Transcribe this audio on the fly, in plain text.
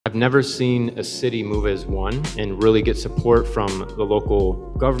I've never seen a city move as one and really get support from the local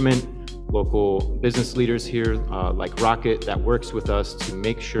government, local business leaders here, like Rocket, that works with us to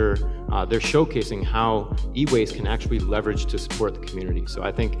make sure they're showcasing how e-waste can actually leverage to support the community. So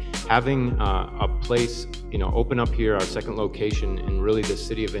I think having a place, open up here, our second location, in really the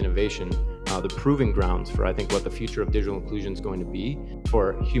city of innovation, the proving grounds for, I think, what the future of digital inclusion is going to be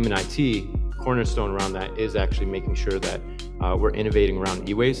for human IT, cornerstone around that is actually making sure that we're innovating around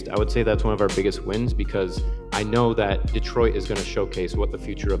e-waste. I would say that's one of our biggest wins, because I know that Detroit is going to showcase what the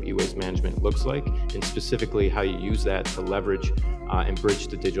future of e-waste management looks like, and specifically how you use that to leverage and bridge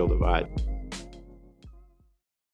the digital divide.